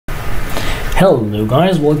Hello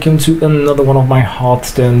guys, welcome to another one of my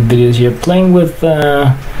Hearthstone videos here, playing with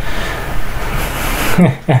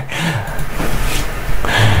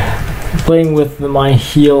playing with my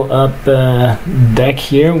heal up deck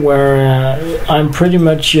here, where I'm pretty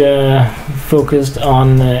much focused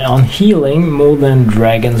on healing more than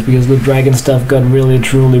dragons, because the dragon stuff got really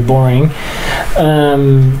truly boring.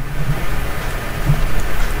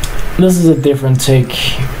 This is a different take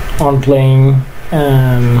on playing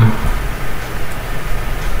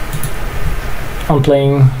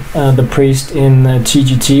the priest in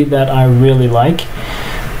TGT that I really like.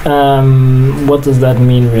 What does that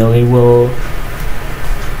mean really? Well,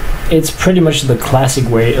 it's pretty much the classic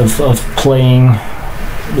way of playing,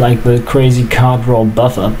 like the crazy card draw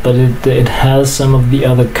buff up, but it has some of the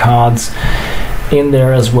other cards in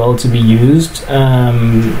there as well to be used.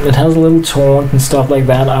 It has a little taunt and stuff like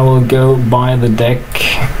that. I will go buy the deck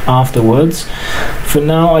afterwards. For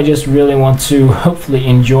now, I just really want to hopefully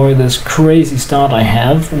enjoy this crazy start I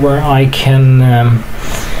have, where I can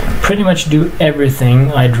pretty much do everything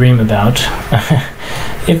I dream about.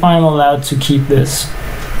 If I'm allowed to keep this,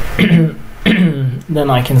 then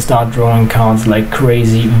I can start drawing cards like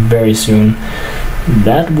crazy very soon.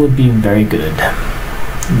 That would be very good.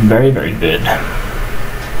 Very, very good.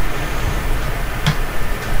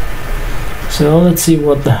 So let's see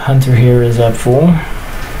what the hunter here is up for.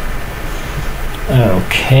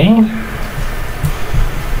 Okay.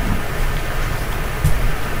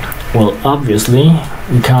 Well, obviously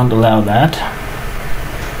we can't allow that.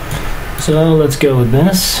 So let's go with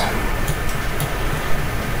this.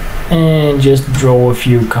 And just draw a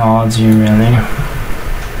few cards here, really.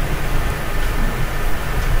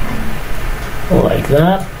 Like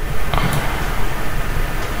that.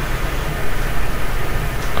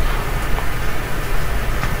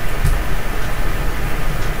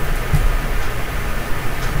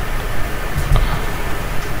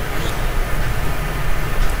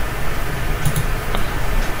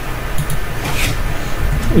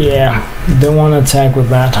 Yeah, don't want to attack with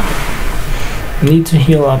that. Need to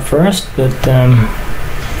heal up first, but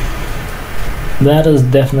that is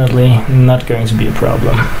definitely not going to be a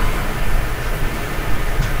problem.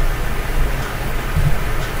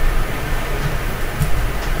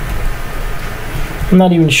 I'm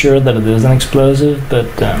not even sure that it is an explosive, but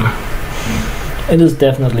it is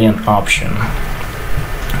definitely an option.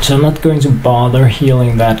 So I'm not going to bother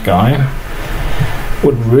healing that guy.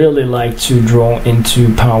 Would really like to draw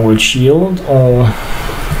into powered shield or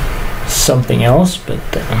something else, but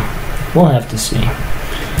we'll have to see.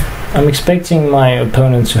 I'm expecting my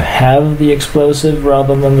opponent to have the explosive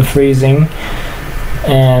rather than the freezing,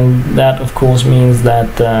 and that of course means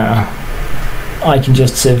that I can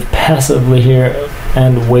just sit passively here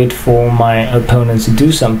and wait for my opponent to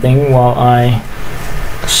do something while I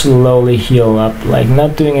slowly heal up. Like,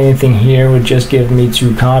 not doing anything here would just give me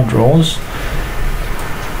 2 card draws.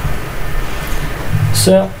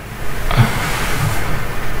 So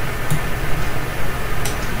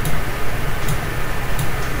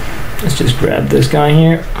let's just grab this guy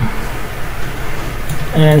here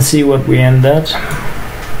and see what we end at.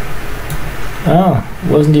 Oh,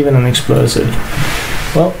 wasn't even an explosive.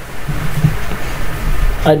 Well,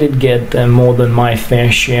 I did get more than my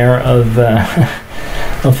fair share of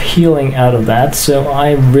of healing out of that, so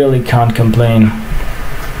I really can't complain.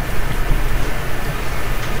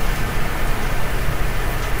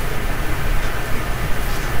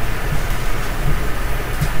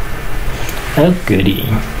 Oh goody.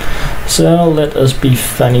 So let us be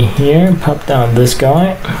funny here, pop down this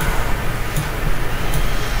guy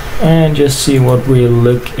and just see what we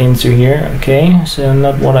look into here. Okay, so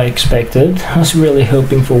not what I expected. I was really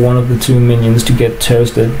hoping for one of the 2 minions to get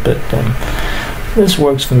toasted, but this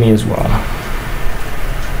works for me as well.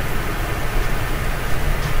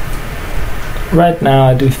 Right now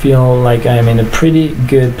I do feel like I'm in a pretty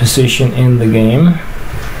good position in the game.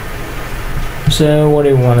 So what do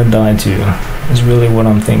you want to die to is really what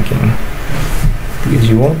I'm thinking, because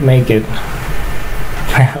you won't make it.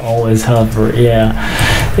 Always hover, yeah,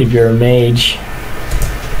 if you're a mage.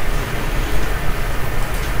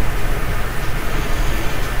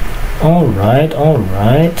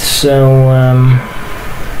 Alright, so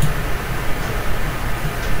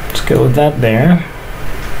let's go with that there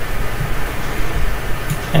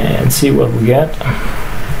and see what we get.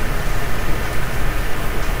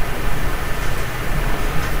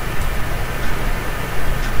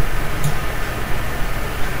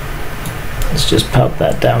 Let's just pop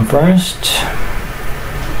that down first.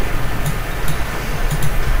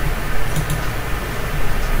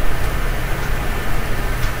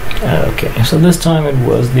 Okay, so this time it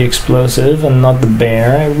was the explosive and not the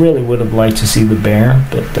bear. I really would have liked to see the bear,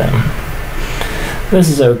 but this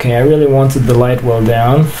is okay. I really wanted the light well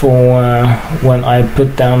down for when I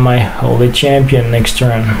put down my holy champion next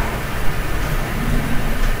turn.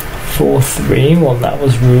 4-3, well that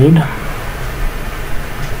was rude.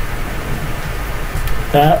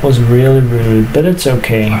 That was really rude, but it's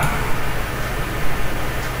okay.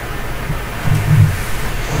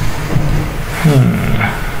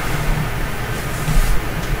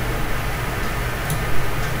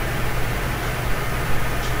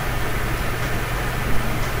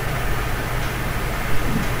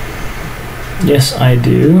 Yes, I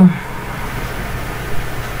do.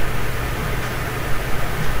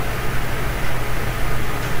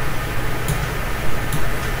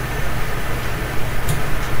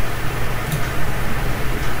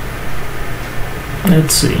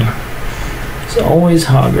 Let's see. It's always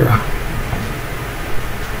Hogger.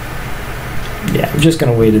 Yeah, I'm just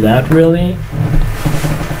gonna wait it out, really.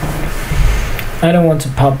 I don't want to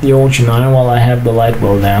pop the Orchard Eye while I have the light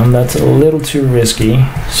well down. That's a little too risky.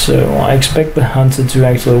 So I expect the hunter to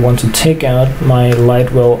actually want to take out my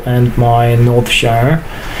light well and my Northshire.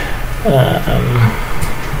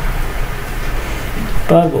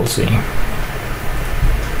 But we'll see.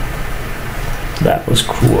 That was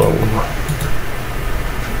cool.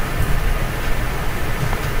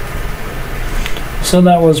 So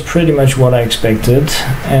that was pretty much what I expected,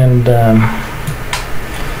 and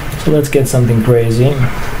so let's get something crazy.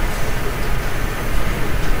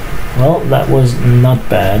 Well, that was not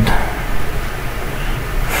bad.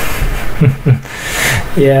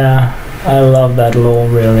 Yeah, I love that lore,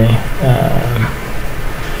 really.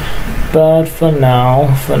 But for now,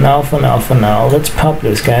 let's pop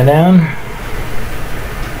this guy down.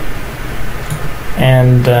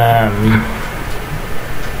 And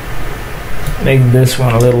make this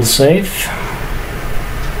one a little safe.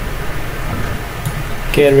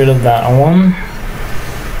 Get rid of that one.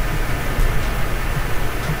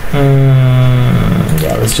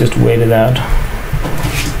 Yeah, let's just wait it out.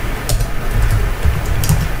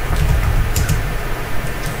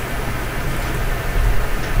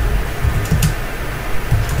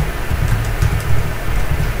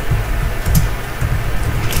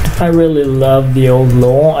 I really love the old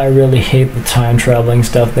lore. I really hate the time traveling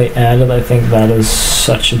stuff they added. I think that is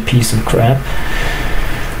such a piece of crap.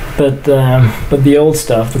 But the old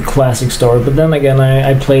stuff, the classic story. But then again,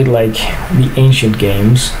 I played like the ancient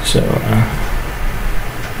games, so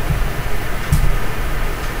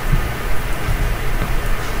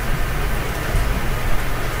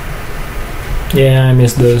yeah, I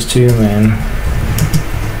miss those too, man.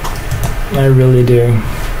 I really do.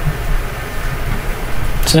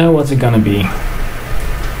 So what's it gonna be?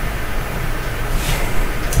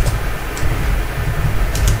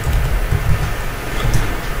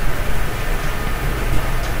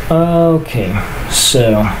 Okay,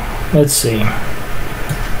 so let's see.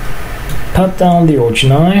 Put down the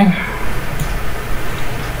Orchard Eye.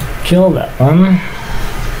 Kill that one.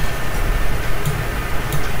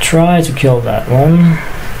 Try to kill that one.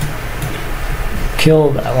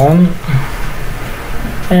 Kill that one.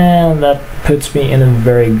 And that puts me in a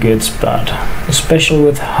very good spot, especially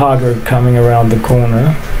with Hogger coming around the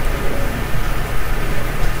corner.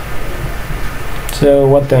 So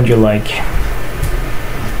what don't you like?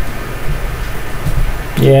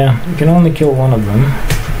 Yeah, you can only kill one of them.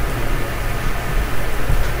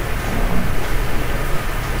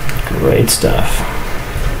 Great stuff.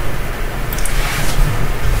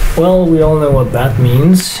 Well, we all know what that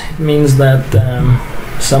means. It means that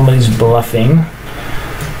somebody's bluffing.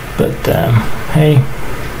 But hey,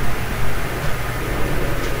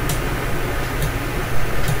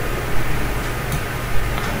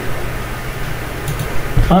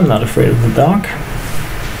 I'm not afraid of the dark.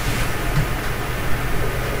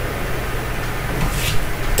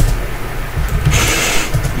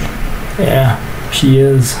 Yeah, she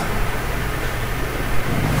is.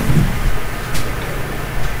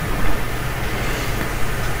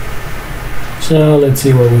 So let's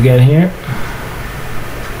see what we get here.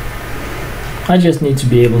 I just need to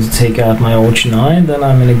be able to take out my Orchard Eye, then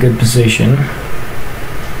I'm in a good position.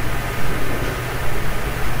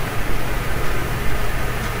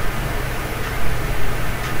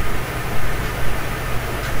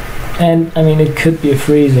 And I mean, it could be a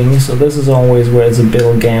freezing, so this is always where it's a bit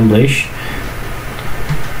gamblish.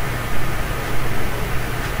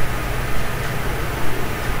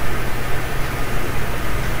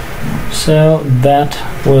 So that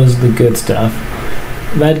was the good stuff.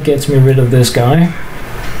 That gets me rid of this guy,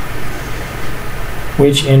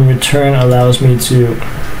 which in return allows me to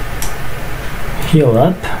heal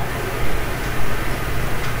up.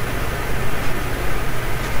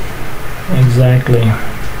 exactly.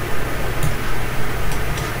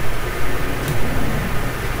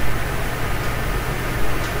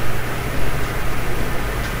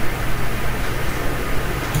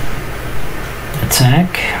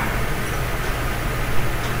 Attack.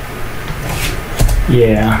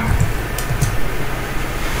 Yeah.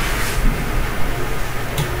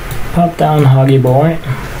 Pop down, Huggy boy.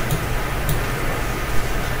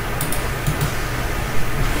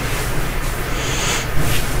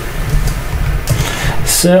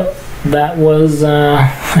 So that was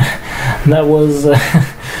that was a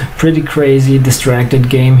pretty crazy distracted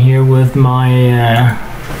game here with my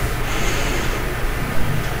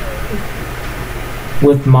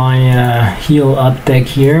heal up deck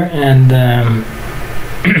here, and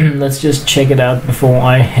let's just check it out before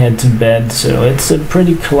I head to bed. So it's a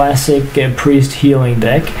pretty classic priest healing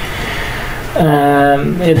deck.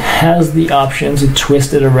 It has the option to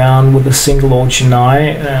twist it around with a single auction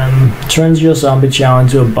eye. Turns your zombie chow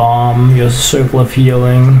into a bomb, your circle of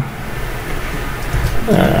healing.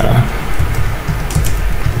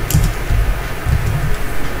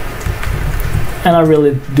 And I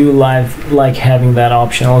really do like having that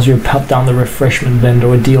option. Also, you pop down the refreshment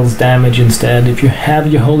vendor, it deals damage instead. If you have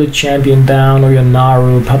your holy champion down or your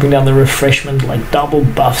Naru, popping down the refreshment like double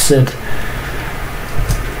buffs it.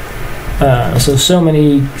 So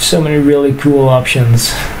many really cool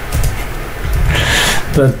options.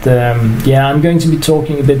 But yeah, I'm going to be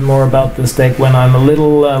talking a bit more about this deck when I'm a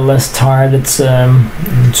little less tired. It's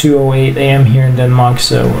 2:08 a.m. here in Denmark,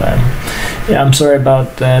 so yeah, I'm sorry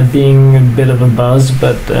about being a bit of a buzz,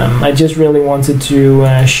 but I just really wanted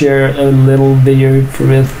to share a little video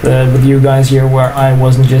with you guys here where I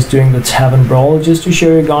wasn't just doing the tavern brawl, just to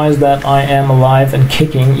show you guys that I am alive and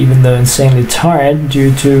kicking, even though insanely tired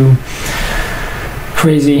due to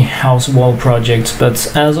crazy house wall projects.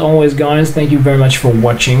 But as always, guys, thank you very much for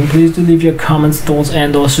watching. Please do leave your comments, thoughts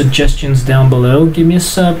and or suggestions down below. Give me a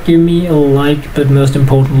sub, give me a like, but most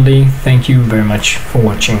importantly, thank you very much for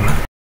watching.